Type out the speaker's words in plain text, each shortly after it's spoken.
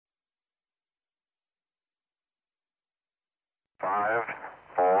5,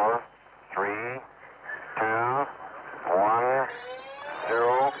 4, 3, 2, 1,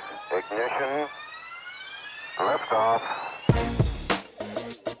 0. Ignition. Liftoff.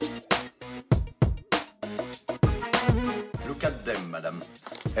 Look at them, madam.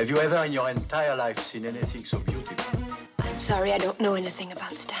 Have you ever in your entire life seen anything so beautiful? I'm sorry, I don't know anything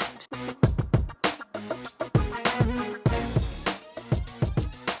about stamps.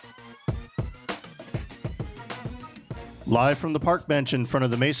 Live from the park bench in front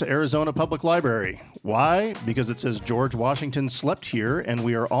of the Mesa, Arizona Public Library. Why? Because it says George Washington slept here, and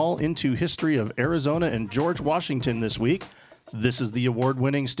we are all into history of Arizona and George Washington this week. This is the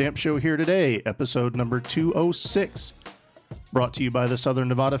award-winning Stamp Show Here Today, episode number 206, brought to you by the Southern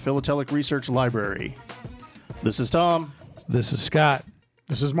Nevada Philatelic Research Library. This is Tom. This is Scott.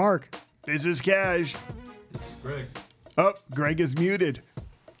 This is Mark. This is Cash. This is Greg. Oh, Greg is muted.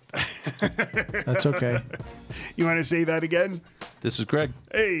 That's okay. You want to say that again? This is Greg.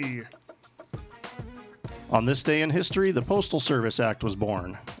 Hey. On this day in history, the Postal Service Act was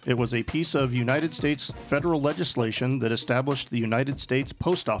born. It was a piece of United States federal legislation that established the United States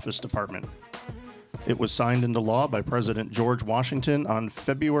Post Office Department. It was signed into law by President George Washington on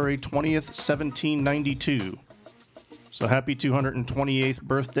February 20th, 1792. So happy 228th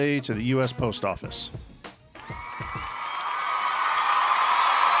birthday to the U.S. Post Office.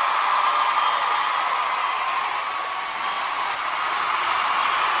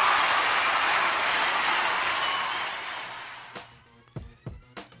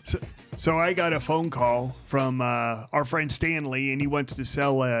 So I got a phone call from our friend Stanley, and he wants to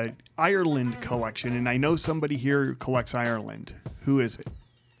sell a Ireland collection, and I know somebody here who collects Ireland. Who is it?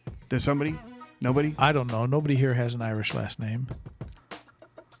 Does somebody? Nobody? I don't know. Nobody here has an Irish last name.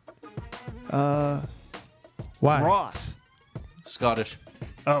 Why? Ross. Scottish.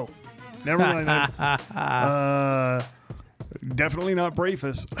 Oh, never mind that. Definitely not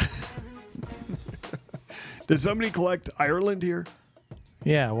Brafus. Does somebody collect Ireland here?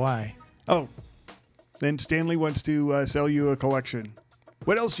 Yeah, why? Oh, then Stanley wants to sell you a collection.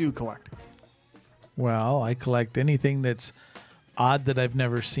 What else do you collect? Well, I collect anything that's odd that I've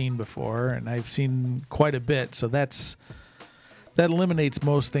never seen before, and I've seen quite a bit, so that eliminates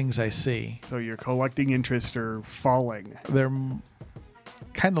most things I see. So your collecting interests are falling. They're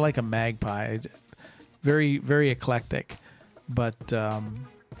kind of like a magpie, very, very eclectic, but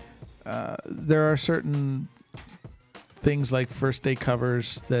there are certain things like first day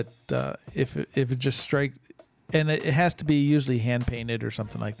covers that if it just strikes, and it has to be usually hand painted or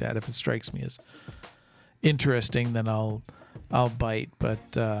something like that. If it strikes me as interesting, then I'll bite. But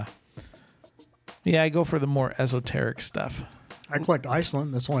yeah, I go for the more esoteric stuff. I collect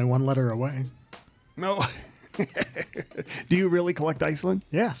Iceland. That's only one letter away. No. Do you really collect Iceland?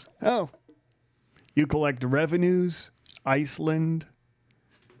 Yes. Oh. You collect revenues, Iceland.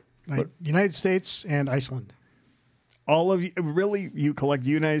 United States and Iceland. All of you, really, you collect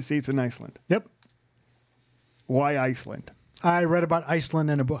United States and Iceland? Yep. Why Iceland? I read about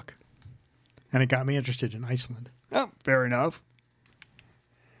Iceland in a book, and it got me interested in Iceland. Oh, fair enough.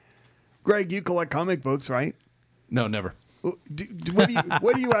 Greg, you collect comic books, right? No, never. What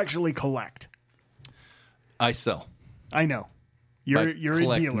do you actually collect? I sell. I know. You're a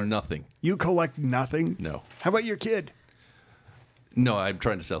collect dealer. Nothing. You collect nothing? No. How about your kid? No, I'm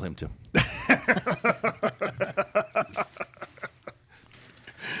trying to sell him too.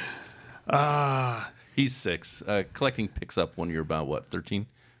 He's 6. Collecting picks up when you're about 13.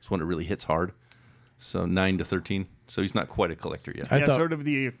 It's when it really hits hard. So 9 to 13. So he's not quite a collector yet. Yeah, sort of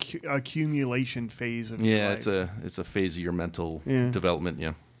the accumulation phase of your life. it's a phase of your mental development.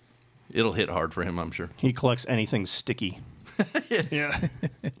 Yeah, it'll hit hard for him, I'm sure. He collects anything sticky. Yeah.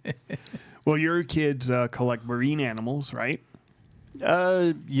 Well, your kids collect marine animals, right?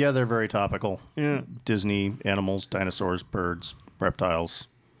 Yeah, they're very topical. Yeah. Disney animals, dinosaurs, birds, reptiles,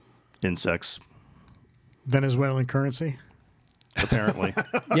 insects, Venezuelan currency. apparently.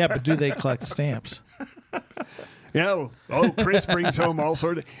 Yeah, but do they collect stamps? Yeah. Oh, Chris brings home all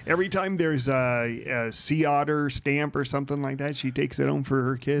sort of. Every time there's a sea otter stamp or something like that, she takes it home for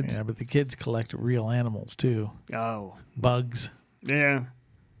her kids. Yeah, but the kids collect real animals too. Oh. Bugs. Yeah.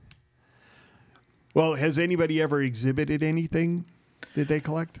 Well, has anybody ever exhibited anything that they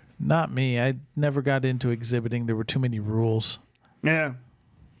collect? Not me. I never got into exhibiting. There were too many rules. Yeah.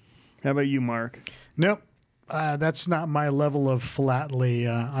 How about you, Mark? Nope. That's not my level of philately.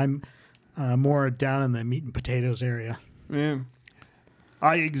 I'm more down in the meat and potatoes area. Yeah.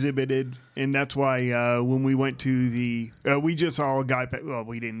 I exhibited, and that's why when we went to the... we just all got back. Well,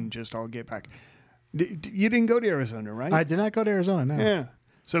 we didn't just all get back. You didn't go to Arizona, right? I did not go to Arizona, no. Yeah.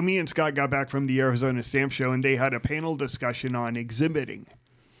 So me and Scott got back from the Arizona Stamp Show, and they had a panel discussion on exhibiting.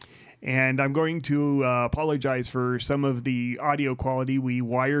 And I'm going to apologize for some of the audio quality. We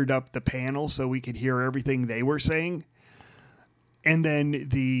wired up the panel so we could hear everything they were saying. And then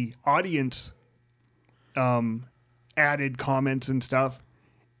the audience added comments and stuff,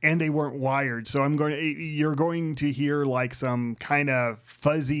 and they weren't wired. So you're going to hear like some kind of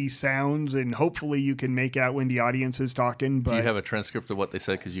fuzzy sounds, and hopefully you can make out when the audience is talking. But Do you have a transcript of what they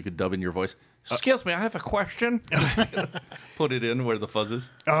said? Because you could dub in your voice. Excuse me, I have a question. Put it in where the fuzz is.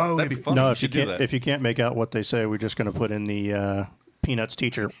 Oh, that'd be fun. No, You if you should do that. can't make out what they say, we're just going to put in the Peanuts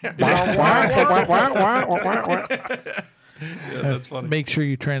teacher. Yeah, that's funny. Make sure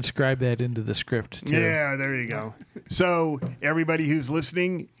you transcribe that into the script, too. yeah, there you go. So everybody who's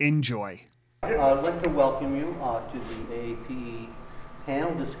listening, enjoy. I'd like to welcome you to the AAPE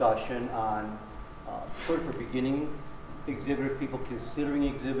panel discussion on sort of for beginning exhibitors, people considering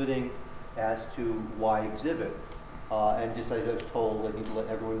exhibiting, as to why exhibit. And just as I was told, I need to let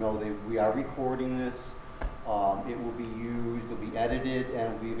everyone know that we are recording this. It will be used, it will be edited,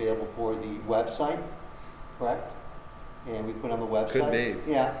 and will be available for the website, correct? And we put on the website. Could be.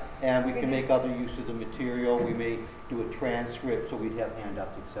 Yeah, and we can make other use of the material. We may do a transcript, so we'd have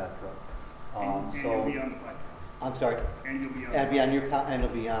handouts, etc. And you'll be on the podcast. I'm sorry. And you'll be on. And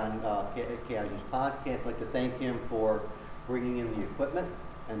it'll be on KIU's podcast. I'd like to thank him for bringing in the equipment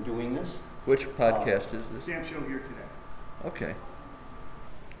and doing this. Which podcast is this? Stamp Show here today. Okay.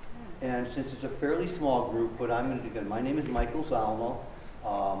 And since it's a fairly small group, what I'm going to do again, my name is Michael Zalmo.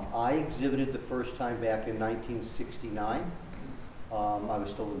 I exhibited the first time back in 1969. I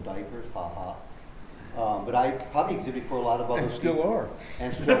was still in diapers, but I probably exhibited for a lot of other And still people. are.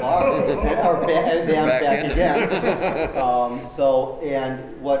 And still are. and I'm back again.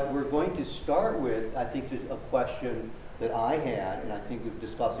 And what we're going to start with, I think is a question that I had, and I think we've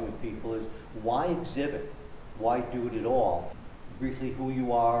discussing with people, is why exhibit? Why do it at all? Briefly, who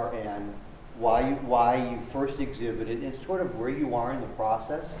you are and why you first exhibited, and sort of where you are in the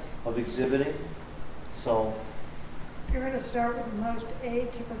process of exhibiting. So, You're going to start with the most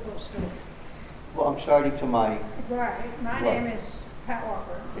atypical story. well, I'm starting to my. Right. My Right. name is Pat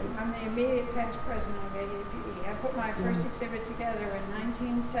Walker. I'm the immediate past president of AAPE. I put my first exhibit together in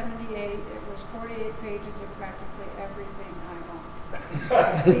 1978. It was 48 pages of practically everything I owned.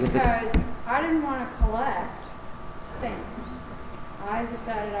 Because I didn't want to collect stamps. I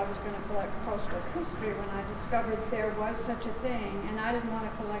decided I was going to collect postal history when I discovered there was such a thing, and I didn't want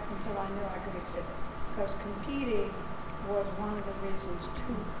to collect until I knew I could exhibit, because competing was one of the reasons to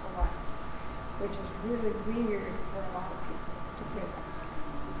collect, which is really weird for a lot of people to do.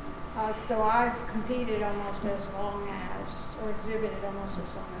 So I've competed almost as long as, or exhibited almost as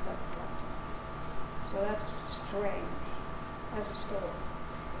long as I've collected. So that's strange as a story.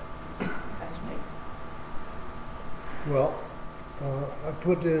 That's me. Well, I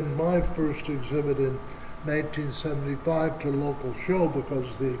put in my first exhibit in 1975 to a local show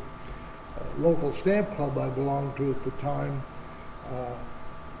because the local stamp club I belonged to at the time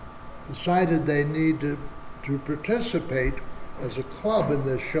decided they needed to participate as a club in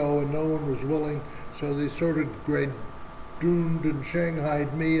this show, and no one was willing, so they sort of grade doomed and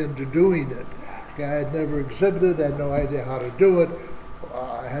shanghaied me into doing it. I had never exhibited, I had no idea how to do it.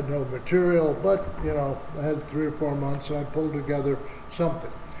 I had no material, but, I had 3 or 4 months and I pulled together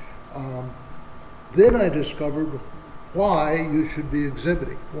something. Then I discovered why you should be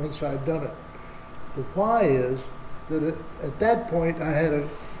exhibiting once I'd done it. The why is that at that point I had a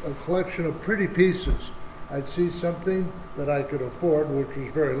collection of pretty pieces. I'd see something that I could afford, which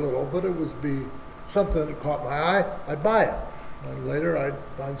was very little, but it would be something that caught my eye, I'd buy it. And later I'd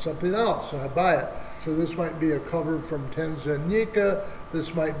find something else and I'd buy it. So this might be a cover from Tanzania,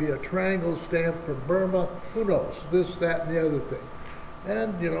 this might be a triangle stamp from Burma, who knows, this, that, and the other thing.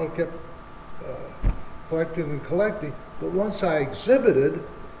 And, kept collecting and collecting. But once I exhibited,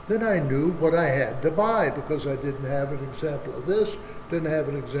 then I knew what I had to buy because I didn't have an example of this, didn't have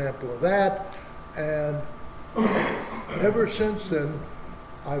an example of that. And ever since then,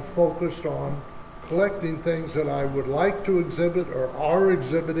 I've focused on collecting things that I would like to exhibit or are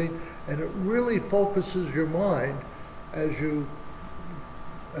exhibiting, and it really focuses your mind as you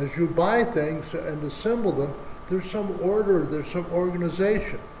buy things and assemble them. There's some order, there's some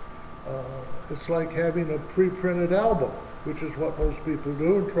organization. It's like having a pre-printed album, which is what most people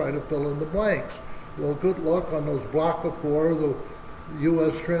do, and try to fill in the blanks. Well, good luck on those block of 4, the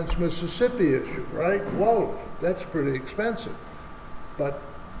U.S. Trans-Mississippi issue, right? Whoa, that's pretty expensive. But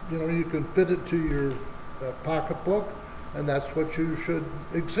you can fit it to your pocketbook, and that's what you should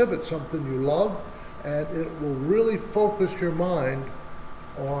exhibit, something you love, and it will really focus your mind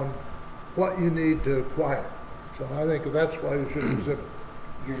on what you need to acquire. So I think that's why you should exhibit.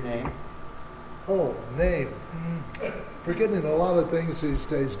 Your name? Oh, name. Forgetting a lot of things these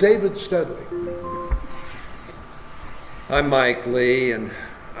days. David Steadley. I'm Mike Lee, and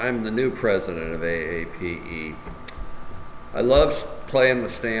I'm the new president of AAPE. I loved playing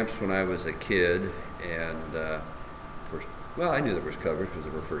with stamps when I was a kid, and I knew there was covers because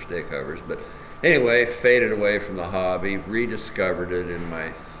there were first day covers, but anyway, faded away from the hobby, rediscovered it in my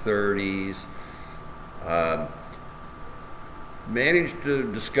 30s. Managed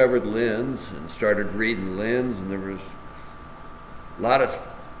to discover Lynn's and started reading Lynn's, and there was a lot of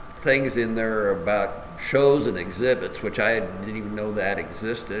things in there about shows and exhibits, which I didn't even know that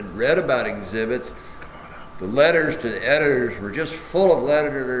existed. Read about exhibits. The letters to the editors were just full of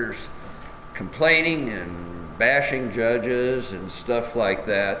letters complaining and bashing judges and stuff like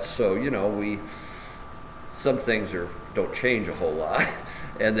that. So, some things don't change a whole lot.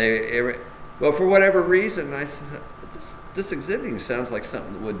 And for whatever reason, I thought, this exhibiting sounds like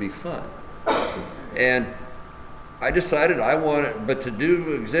something that would be fun. And I decided but to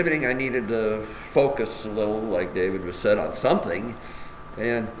do exhibiting, I needed to focus a little, like David was said, on something.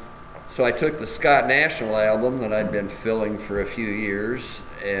 And so I took the Scott National album that I'd been filling for a few years,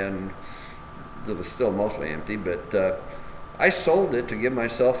 and it was still mostly empty, but I sold it to give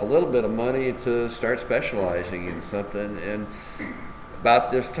myself a little bit of money to start specializing in something. And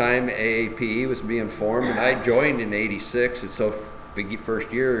about this time, AAPE was being formed, and I joined in '86. It's so big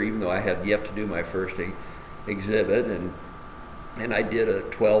first year, even though I had yet to do my first exhibit, and I did a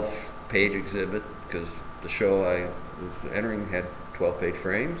 12-page exhibit because the show I was entering had 12-page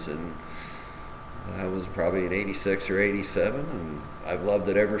frames, and I was probably in '86 or '87, and I've loved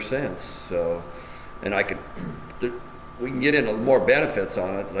it ever since. So, and we can get into more benefits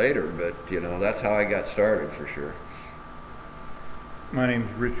on it later, but that's how I got started for sure. My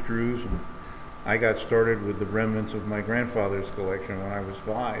name's Rich Drews, and I got started with the remnants of my grandfather's collection when I was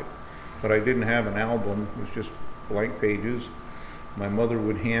 5. But I didn't have an album, it was just blank pages. My mother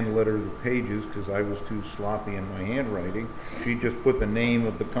would hand letter the pages because I was too sloppy in my handwriting. She'd just put the name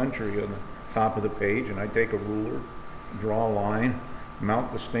of the country on the top of the page, and I'd take a ruler, draw a line,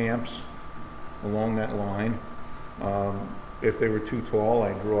 mount the stamps along that line. If they were too tall,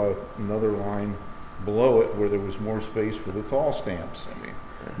 I'd draw another line below it where there was more space for the tall stamps. I mean,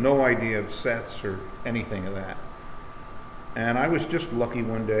 no idea of sets or anything of that. And I was just lucky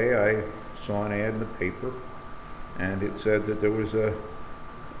one day, I saw an ad in the paper, and it said that there was a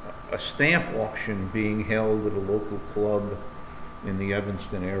stamp auction being held at a local club in the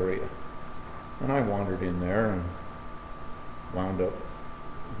Evanston area. And I wandered in there and wound up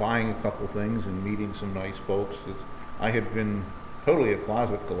buying a couple things and meeting some nice folks. I had been totally a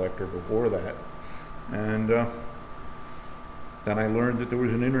closet collector before that. And then I learned that there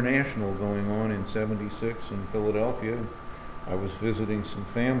was an international going on in '76 in Philadelphia. I was visiting some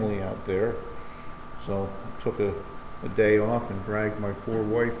family out there, so I took a day off and dragged my poor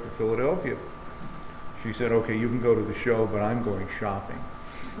wife to Philadelphia. She said, okay, you can go to the show, but I'm going shopping.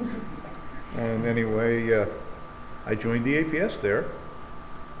 And anyway, I joined the APS there,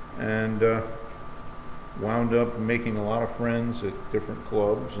 and wound up making a lot of friends at different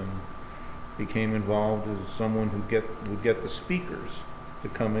clubs, and became involved as someone who would get the speakers to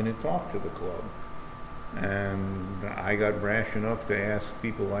come in and talk to the club. And I got brash enough to ask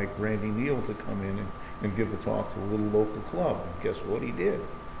people like Randy Neal to come in and give a talk to a little local club. And guess what he did?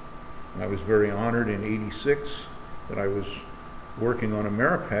 And I was very honored in '86 that I was working on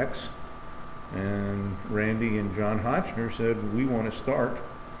Ameripex, and Randy and John Hotchner said, we want to start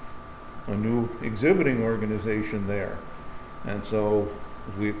a new exhibiting organization there. And so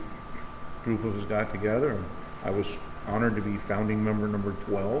a group of us got together, and I was honored to be founding member number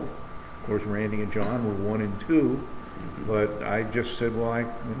 12. Of course, Randy and John were 1 and 2, but I just said, well, I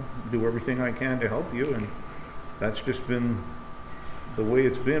do everything I can to help you, and that's just been the way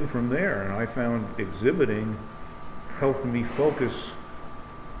it's been from there. And I found exhibiting helped me focus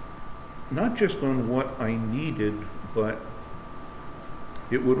not just on what I needed, but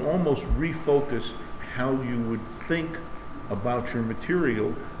it would almost refocus how you would think about your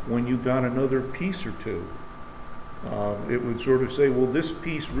material when you got another piece or two. It would sort of say, well, this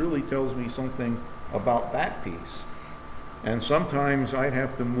piece really tells me something about that piece. And sometimes I'd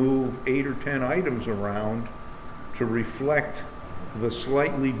have to move 8 or 10 items around to reflect the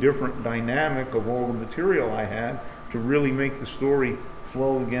slightly different dynamic of all the material I had to really make the story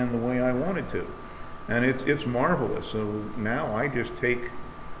flow again the way I wanted to. And it's marvelous. So now I just take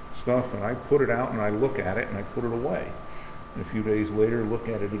stuff and I put it out and I look at it and I put it away. And a few days later, look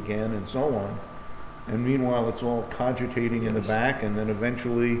at it again and so on. And meanwhile, it's all cogitating in the back, and then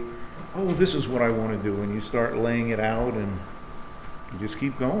eventually, oh, this is what I want to do. And you start laying it out, and you just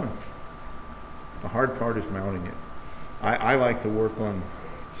keep going. The hard part is mounting it. I like to work on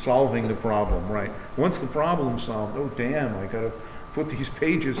solving the problem, right? Once the problem's solved, oh, damn, I got to put these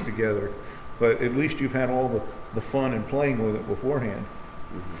pages together. But at least you've had all the fun and playing with it beforehand.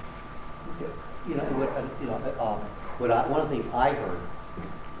 You know, one of the things I heard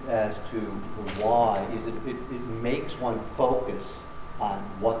as to the why is it makes one focus on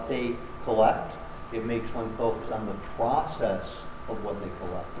what they collect. It makes one focus on the process of what they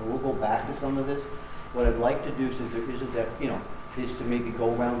collect. And we'll go back to some of this. What I'd like to do, since there isn't that, is to maybe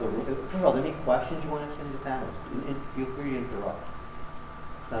go around the room. Are there any questions you want to ask in the panelists? And feel free to interrupt.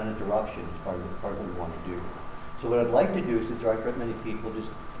 It's not an interruption. It's part of what we want to do. So what I'd like to do, since there aren't many people,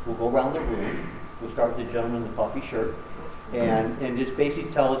 we'll go around the room. We'll start with the gentleman in the puffy shirt. And just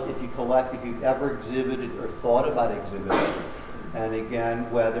basically tell us if you collect, if you've ever exhibited or thought about exhibiting. And again,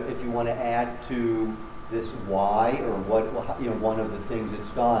 if you want to add to this why or what, one of the things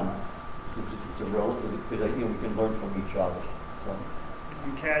it's done. It's a relative, because we can learn from each other. So.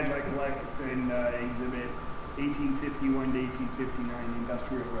 I'm Kaj. I collect in exhibit 1851 to 1859, the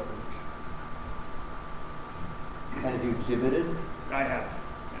Industrial Revolution. And have you exhibited? I have,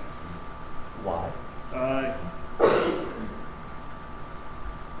 yes. Why?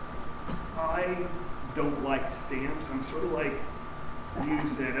 I don't like stamps. I'm sort of like you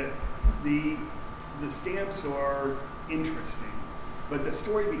said it. The stamps are interesting, but the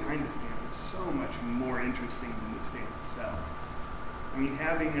story behind the stamp is so much more interesting than the stamp itself. I mean,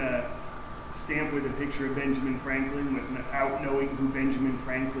 having a stamp with a picture of Benjamin Franklin without knowing who Benjamin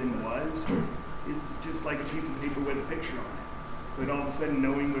Franklin was is just like a piece of paper with a picture on it. But all of a sudden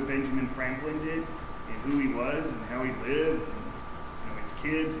knowing what Benjamin Franklin did and who he was and how he lived and his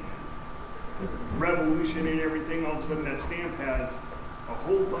kids and his revolution and everything, all of a sudden that stamp has a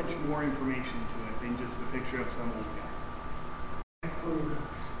whole bunch more information to it than just a picture of some old guy.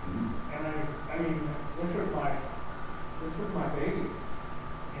 And I mean, this was my baby,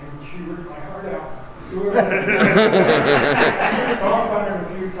 and she ripped my heart out. I talked on her a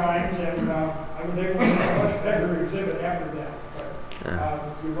few times, and I was able to make a much better exhibit after that.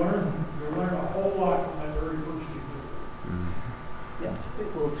 But you learn a whole lot from that very first exhibit. Yeah.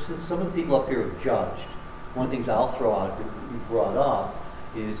 Well, since some of the people up here have judged, one of the things I'll throw out that you brought up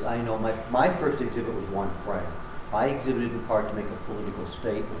is I know my first exhibit was one frame. I exhibited in part to make a political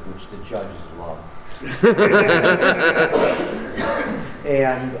statement, which the judges love.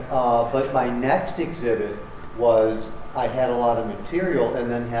 And but my next exhibit was I had a lot of material and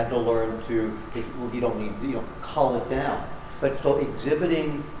then had to learn to, well, you don't need to, cull it down. But so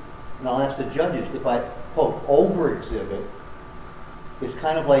exhibiting, and I'll ask the judges, if I, quote, over-exhibit, it's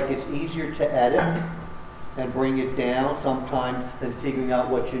kind of like it's easier to edit and bring it down sometimes than figuring out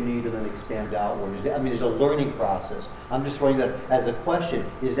what you need and then expand outward. I mean, there's a learning process. I'm just throwing that as a question.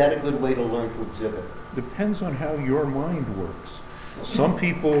 Is that a good way to learn to exhibit? Depends on how your mind works. Some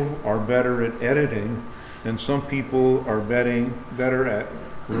people are better at editing, and some people are better at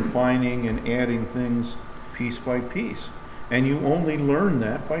refining and adding things piece by piece. And you only learn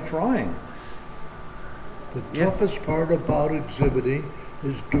that by trying. The toughest part about exhibiting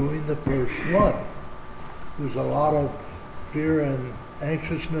is doing the first one. There's a lot of fear and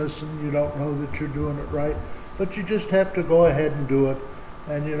anxiousness, and you don't know that you're doing it right, but you just have to go ahead and do it.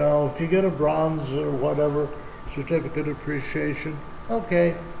 And if you get a bronze or whatever certificate of appreciation,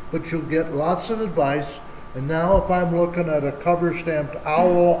 okay, but you'll get lots of advice. And now if I'm looking at a cover stamped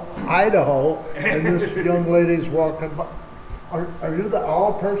Owl, Idaho, and this young lady's walking by, are you the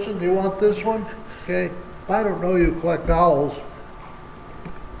owl person? Do you want this one? Okay, I don't know you collect owls.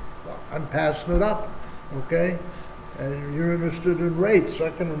 Well, I'm passing it up, okay? And you're interested in rates,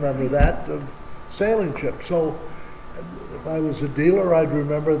 I can remember that, of sailing ships. So if I was a dealer, I'd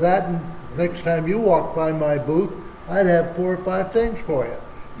remember that, and next time you walk by my booth, I'd have 4 or 5 things for you.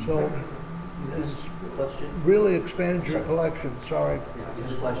 So it's really expands your collection. Sorry.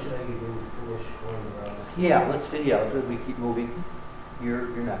 Yeah, let's we keep moving. You're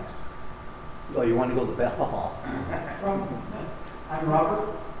next. Oh, you want to go to the bell? I'm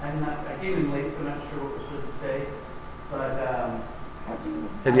Robert. I came in late, so I'm not sure what we're supposed to say. But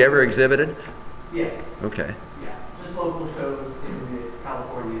have you ever exhibited? Yes. Okay. Yeah, just local shows in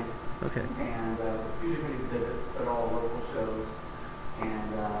California. Okay. And a few different exhibits, but all local shows.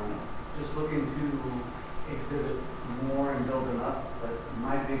 And just looking to exhibit more and build them up. But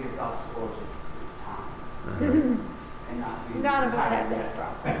my biggest obstacle is time. And not being None of us tired have that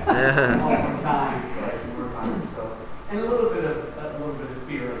yet. All the time, so I can work on it. So, and a little bit of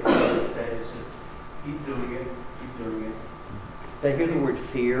fear, like I said, it's just Keep doing it, keep doing it. Did I hear the word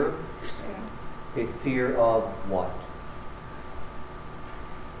fear? Okay, fear of what?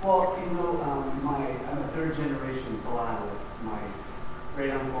 Well, you know, I'm a third generation philatelist. My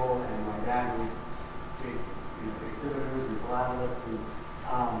great uncle and my dad were big, exhibitors and philatelists. And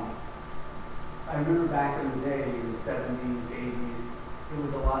I remember back in the day, in the 70s, 80s, it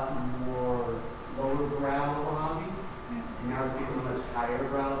was a lot more lower brow of a hobby. And now it's become a much higher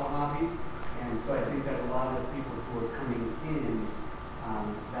brow of a hobby. And so I think that a lot of the people who are coming in,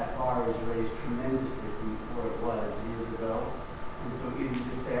 that bar is raised tremendously from where it was years ago. And so either you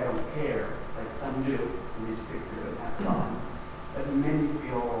just say, I don't care, like some do, and they just exhibit and have fun. But many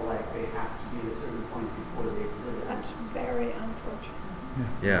feel like they have to be at a certain point before they exhibit. That's very unfortunate.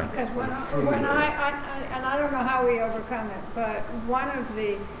 Yeah. Because when I don't know how we overcome it, but one of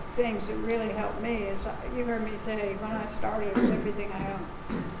the things that really helped me is, you heard me say, when I started, it was everything I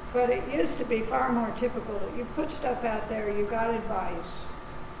owned. But it used to be far more typical. You put stuff out there, you got advice,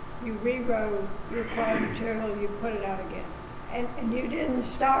 you rewrote your acquired material, you put it out again. And you didn't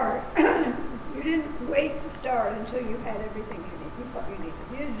start, you didn't wait to start until you had everything you thought you needed.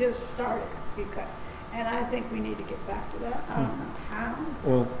 You just started because, and I think we need to get back to that. I don't know how.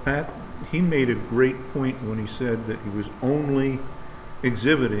 Well, Pat, he made a great point when he said that he was only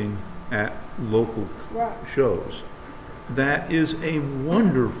exhibiting at local shows. That is a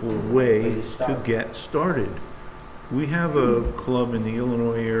wonderful way to get started. We have a club in the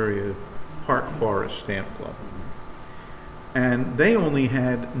Illinois area, Park Forest Stamp Club. And they only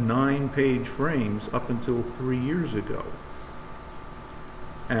had 9-page frames up until 3 years ago.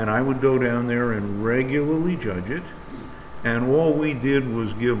 And I would go down there and regularly judge it. And all we did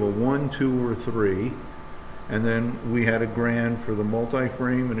was give a 1, 2, or 3. And then we had a grand for the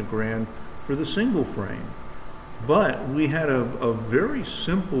multi-frame and a grand for the single frame. But we had a very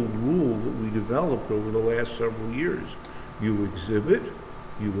simple rule that we developed over the last several years. You exhibit,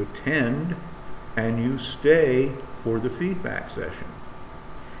 you attend, and you stay for the feedback session.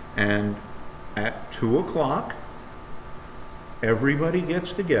 And at 2 o'clock, everybody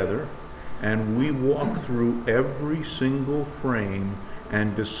gets together and we walk through every single frame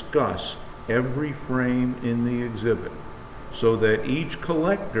and discuss every frame in the exhibit so that each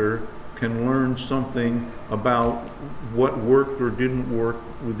collector can learn something about what worked or didn't work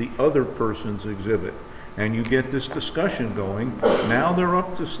with the other person's exhibit. And you get this discussion going. Now they're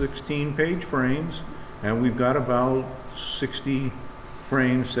up to 16-page frames, and we've got about 60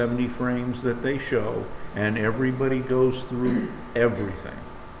 frames, 70 frames that they show, and everybody goes through everything.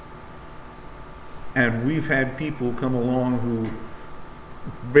 And we've had people come along who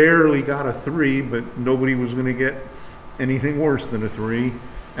barely got a 3, but nobody was going to get anything worse than a 3,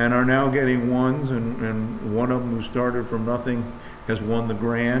 and are now getting 1s, and one of them who started from nothing has won the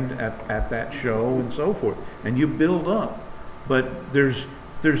grand at that show, and so forth. And you build up, but there's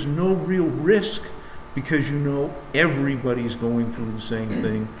no real risk because you know everybody's going through the same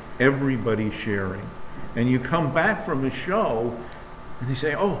thing, everybody's sharing. And you come back from a show and they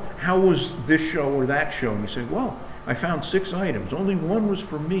say, oh, how was this show or that show? And you say, well, I found 6 items, only 1 was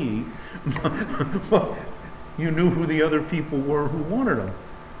for me. But you knew who the other people were who wanted them.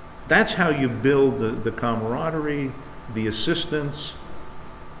 That's how you build the camaraderie, the assistance.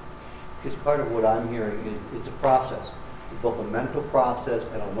 Because part of what I'm hearing is it's a process. It's both a mental process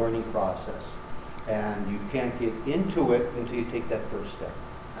and a learning process. And you can't get into it until you take that first step.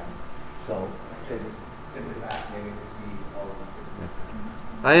 So it's simply fascinating to see all of this.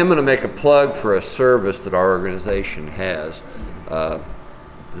 I am going to make a plug for a service that our organization has,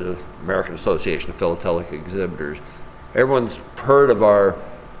 the American Association of Philatelic Exhibitors. Everyone's heard of our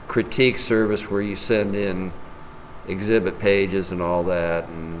critique service where you send in exhibit pages and all that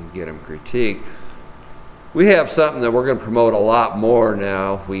and get them critiqued. We have something that we're going to promote a lot more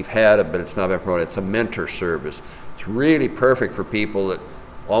now. We've had it, but it's not been promoted. It's a mentor service. It's really perfect for people that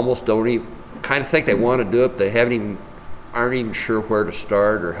almost don't even kind of think they want to do it. They aren't even sure where to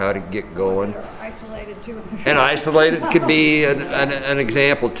start or how to get going. They're isolated too. And isolated could be an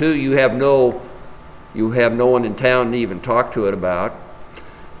example too. You have no one in town to even talk to it about.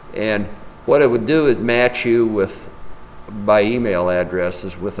 And what it would do is match you by email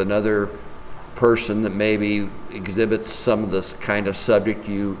addresses with another person that maybe exhibits some of the kind of subject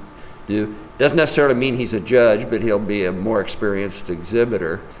you do. Doesn't necessarily mean he's a judge, but he'll be a more experienced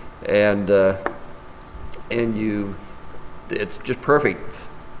exhibitor. And it's just perfect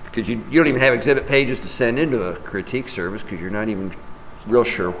because you don't even have exhibit pages to send into a critique service because you're not even real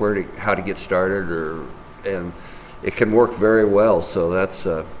sure how to get started, and it can work very well. So that's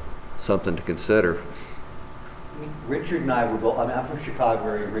something to consider. Richard and I were both, I mean, I'm from Chicago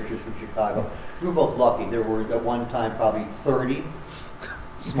area, Richard's from Chicago. We were both lucky. There were at one time probably 30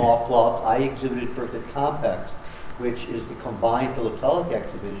 small clubs. I exhibited first at Compex, which is the combined philatelic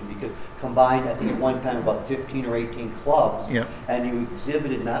exhibition, because combined, I think at one time about 15 or 18 clubs. Yep. And you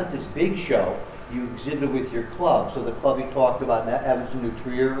exhibited not at this big show, you exhibited with your club. So the club you talked about, Evanston, New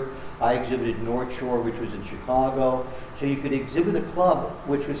Trier, I exhibited North Shore, which was in Chicago. So you could exhibit a club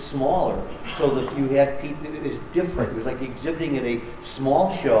which was smaller, so that you had people, it was different. It was like exhibiting at a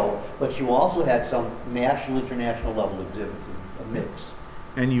small show, but you also had some national, international level exhibits, a mix.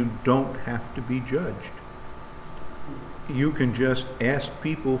 And you don't have to be judged. You can just ask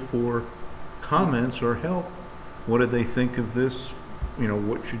people for comments or help. What do they think of this? You know,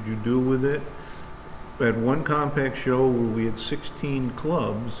 what should you do with it? At one Compex show where we had 16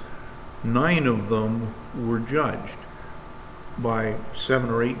 clubs, 9 of them were judged by 7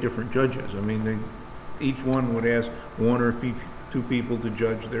 or 8 different judges. I mean, each one would ask 1 or 2 people to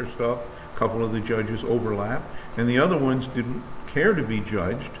judge their stuff. A couple of the judges overlapped, and the other ones didn't care to be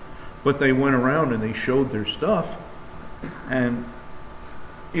judged, but they went around and they showed their stuff. And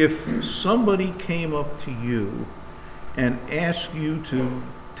if somebody came up to you and asked you to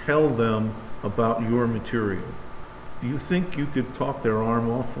tell them about your material, do you think you could talk their arm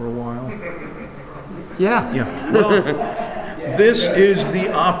off for a while? Yeah. Yeah. Well, this is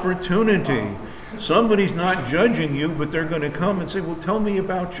the opportunity. Somebody's not judging you, but they're going to come and say, well, tell me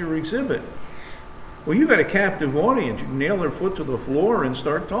about your exhibit. Well, you've got a captive audience. You can nail their foot to the floor and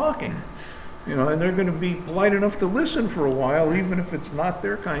start talking. You know, and they're going to be polite enough to listen for a while, even if it's not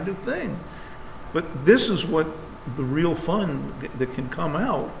their kind of thing. But this is what the real fun that can come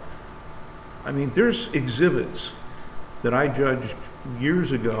out. I mean, there's exhibits that I judged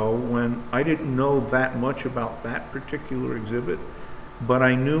years ago when I didn't know that much about that particular exhibit, but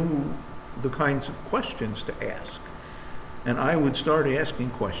I knew the kinds of questions to ask. And I would start asking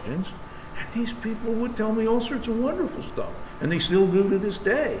questions, and these people would tell me all sorts of wonderful stuff, and they still do to this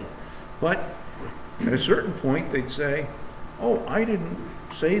day. But at a certain point, they'd say, oh, I didn't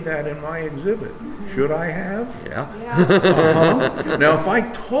say that in my exhibit. Should I have? Yeah. Uh-huh. Now, if I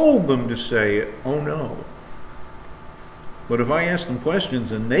told them to say it, oh no. But if I asked them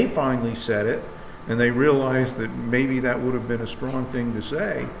questions and they finally said it, and they realized that maybe that would have been a strong thing to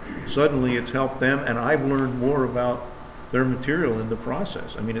say, suddenly it's helped them, and I've learned more about their material in the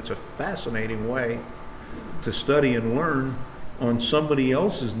process. I mean, it's a fascinating way to study and learn on somebody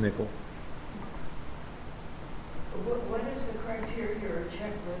else's nickel. What is the criteria or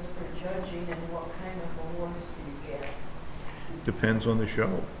checklist for judging, and what kind of awards do you get? Depends on the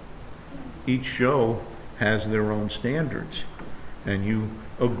show. Each show has their own standards, and you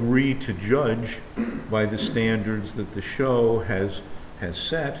agree to judge by the standards that the show has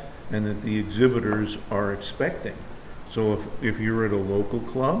set and that the exhibitors are expecting. So if you're at a local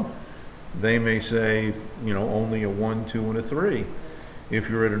club, they may say, you know, only a 1, 2, and a 3. If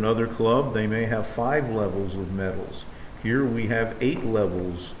you're at another club, they may have 5 levels of medals. Here we have 8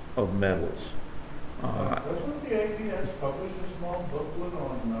 levels of medals. Doesn't the APS publish a small booklet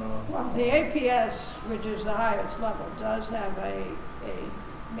on... Well, the APS, which is the highest level, does have a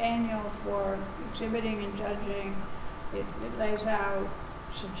manual for exhibiting and judging. It lays out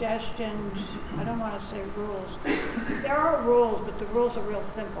suggestions. I don't want to say rules. There are rules, but the rules are real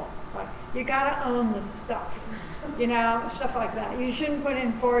simple. Like, you got to own the stuff, you know, stuff like that. You shouldn't put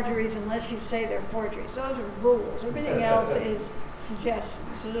in forgeries unless you say they're forgeries. Those are rules. Everything else is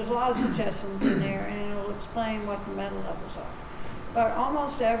suggestions. So there's a lot of suggestions in there, and it'll explain what the medal levels are. But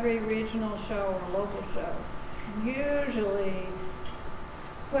almost every regional show or local show usually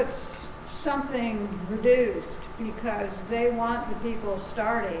puts something reduced because they want the people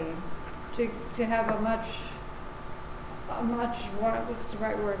starting to have a much what's the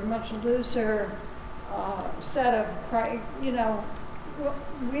right word, much looser set of, you know,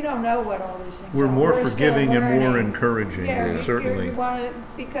 we don't know what all these things We're are. more We're forgiving and more learning. encouraging, certainly. You want it,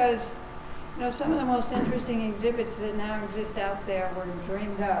 because, you know, some of the most interesting exhibits that now exist out there were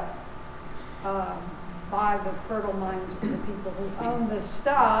dreamed up by the fertile minds of the people who own the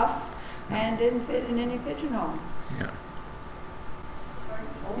stuff and didn't fit in any pigeonhole. Yeah.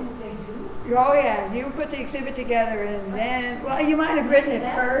 Oh yeah, you put the exhibit together and then, well, you might have written it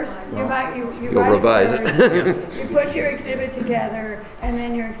first. Well, You'll you'll revise it. You put your exhibit together, and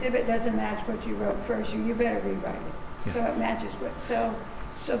then your exhibit doesn't match what you wrote first. You better rewrite it so it matches what.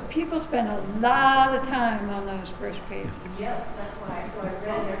 So people spend a lot of time on those first pages. Yes, that's why. So I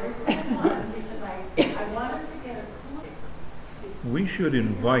read every single one because I wanted to get a clue. We should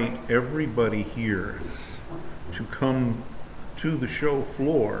invite everybody here to come to the show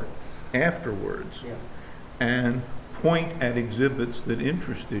floor afterwards and point at exhibits that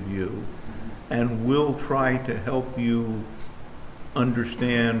interested you, and we'll try to help you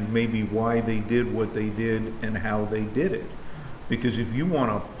understand maybe why they did what they did and how they did it. Because if you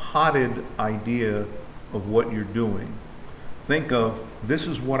want a potted idea of what you're doing, think of, this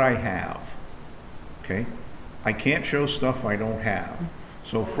is what I have, okay? I can't show stuff I don't have.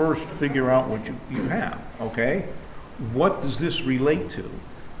 So first figure out what you have, okay? What does this relate to?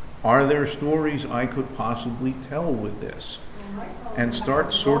 Are there stories I could possibly tell with this? And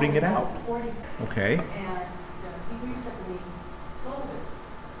start sorting it out, okay? And he recently sold it,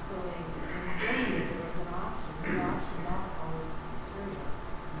 so they donated it as an auction. He auctioned off all his material,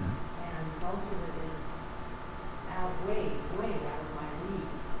 and most of it is way out of my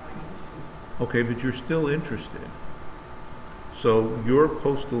league financially. Okay, but you're still interested. So your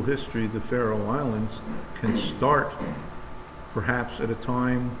postal history, the Faroe Islands, can start perhaps at a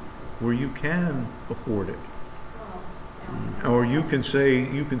time where you can afford it. Or you can say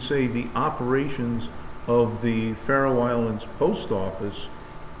the operations of the Faroe Islands Post Office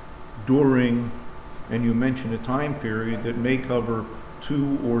during, and you mentioned a time period that may cover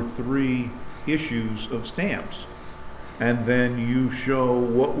 2 or 3 issues of stamps. And then you show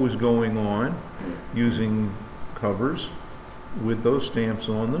what was going on using covers with those stamps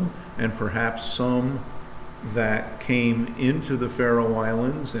on them, and perhaps some that came into the Faroe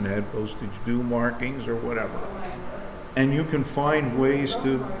Islands and had postage due markings or whatever. And you can find ways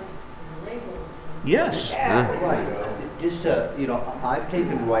to, yes. Right. Just I've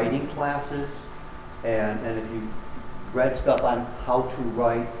taken writing classes, and if you read stuff on how to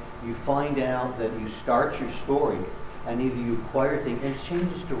write, you find out that you start your story, and either you acquire things, and it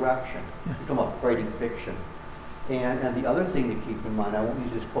changes direction. You're talking about writing fiction. And the other thing to keep in mind, I won't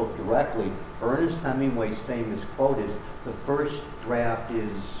use this quote directly, Ernest Hemingway's famous quote is, the first draft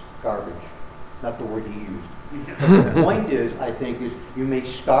is garbage. Not the word he used. But the point is, I think, is you may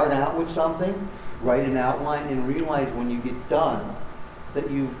start out with something, write an outline, and realize when you get done that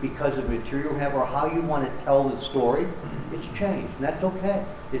you, because of the material you have or how you want to tell the story, it's changed. And that's okay.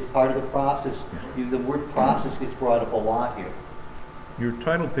 It's part of the process. The word process gets brought up a lot here. Your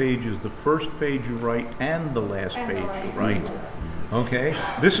title page is the first page you write and the last page you write. Okay?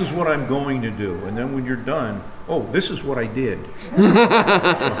 This is what I'm going to do. And then when you're done, oh, this is what I did.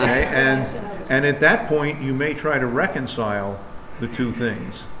 Okay? And at that point, you may try to reconcile the two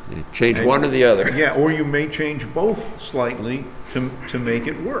things. Change one or the other. Yeah, or you may change both slightly to make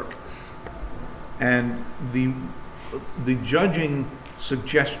it work. And the judging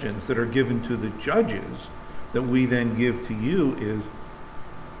suggestions that are given to the judges that we then give to you is,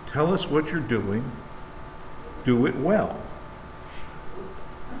 tell us what you're doing, do it well.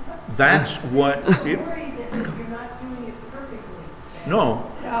 That's what it... You're not doing it perfectly.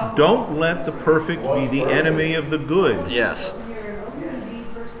 No, don't let the perfect be the enemy of the good. Yes.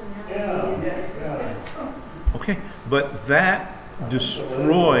 Okay, but that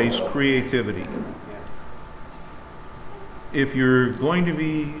destroys creativity. If you're going to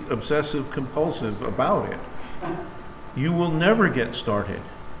be obsessive compulsive about it, you will never get started.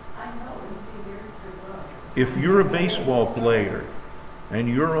 If you're a baseball player and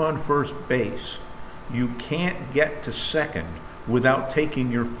you're on first base, you can't get to second without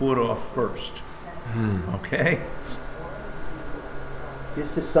taking your foot off first. Okay?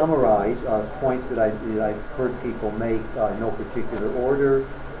 Just to summarize points that I've heard people make, no particular order.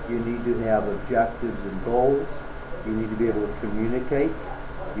 You need to have objectives and goals. You need to be able to communicate.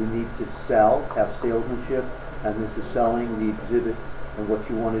 You need to sell, have salesmanship, and this is selling the exhibit and what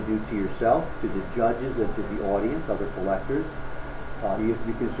you want to do to yourself, to the judges, and to the audience, other collectors. You have to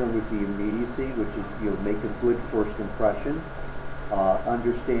be concerned with the immediacy, which is make a good first impression.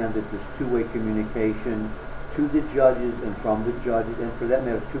 Understand that there's two-way communication to the judges and from the judges, and for that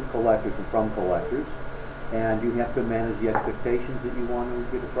matter, to collectors and from collectors. And you have to manage the expectations that you want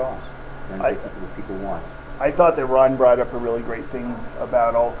to get across and get what people want. I thought that Ron brought up a really great thing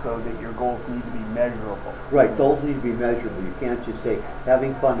about also that your goals need to be measurable. Right, goals need to be measurable. You can't just say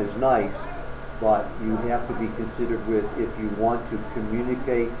having fun is nice, but you have to be considered with if you want to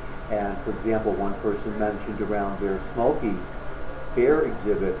communicate. And for example, one person mentioned around their Smoky Bear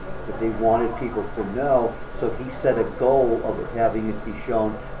exhibit that they wanted people to know, so he set a goal of having it be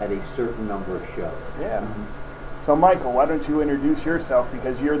shown at a certain number of shows. Yeah. So Michael, why don't you introduce yourself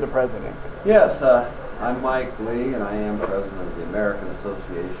because you're the president? Yes, I'm Mike Lee, and I am president of the American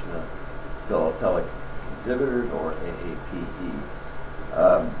Association of Philatelic Exhibitors, or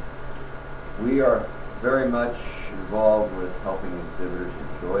AAPE. We are very much involved with helping exhibitors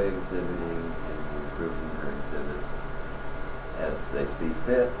enjoy exhibiting and improving their exhibits. As they see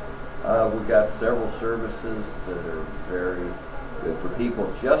fit. We've got several services that are very good for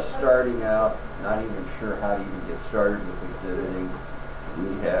people just starting out, not even sure how to even get started with exhibiting.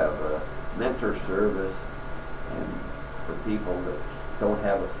 We have a mentor service, and for people that don't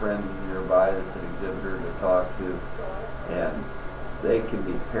have a friend nearby that's an exhibitor to talk to, and they can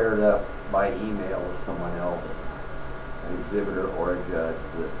be paired up by email with someone else, an exhibitor or a judge,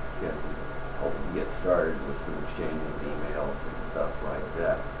 that can help them get started with some exchange of emails and stuff like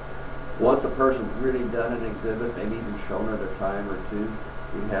that. Once a person's really done an exhibit, maybe even shown it a time or two,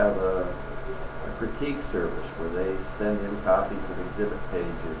 we have a critique service where they send in copies of exhibit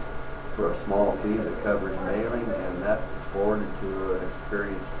pages for a small fee that covers mailing, and that's forwarded to an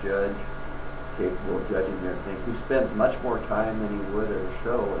experienced judge capable of judging their thing, who spends much more time than he would at a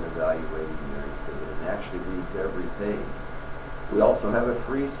show in evaluating their exhibit and actually reads every page. We also have a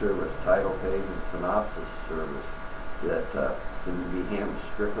free service, title page and synopsis service, that can be handled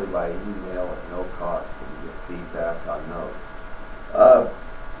strictly by email at no cost, and you get feedback on those.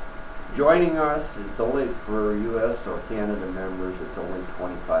 Joining us, it's only for U.S. or Canada members, it's only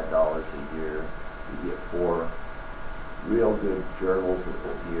 $25 a year. You get 4 real good journals of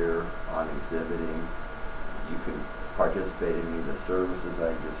the year on exhibiting. You can participate in any of the services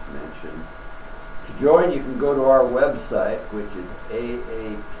I just mentioned. To join, you can go to our website, which is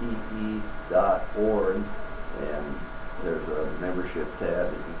aape.org, and there's a membership tab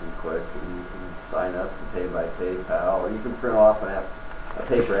that you can click, and you can sign up and pay by PayPal, or you can print off a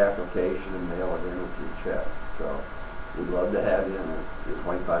paper application and mail it in with your check. So we'd love to have you, and it's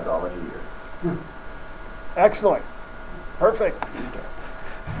 $25 a year. Excellent. Perfect.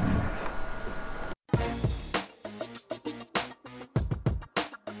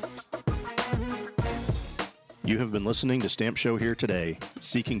 You have been listening to Stamp Show Here Today,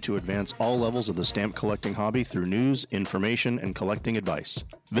 seeking to advance all levels of the stamp collecting hobby through news, information, and collecting advice.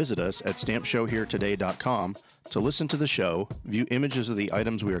 Visit us at stampshowheretoday.com to listen to the show, view images of the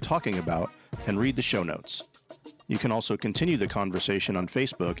items we are talking about, and read the show notes. You can also continue the conversation on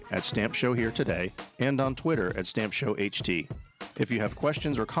Facebook at Stamp Show Here Today and on Twitter at Stamp Show HT. If you have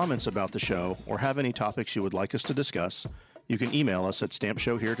questions or comments about the show or have any topics you would like us to discuss, you can email us at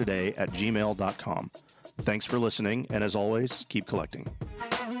stampshowheretoday@gmail.com. Thanks for listening, and as always, keep collecting.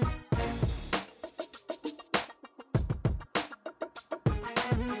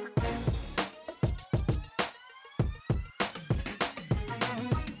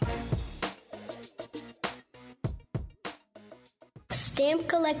 Stamp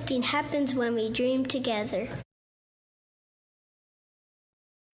collecting happens when we dream together.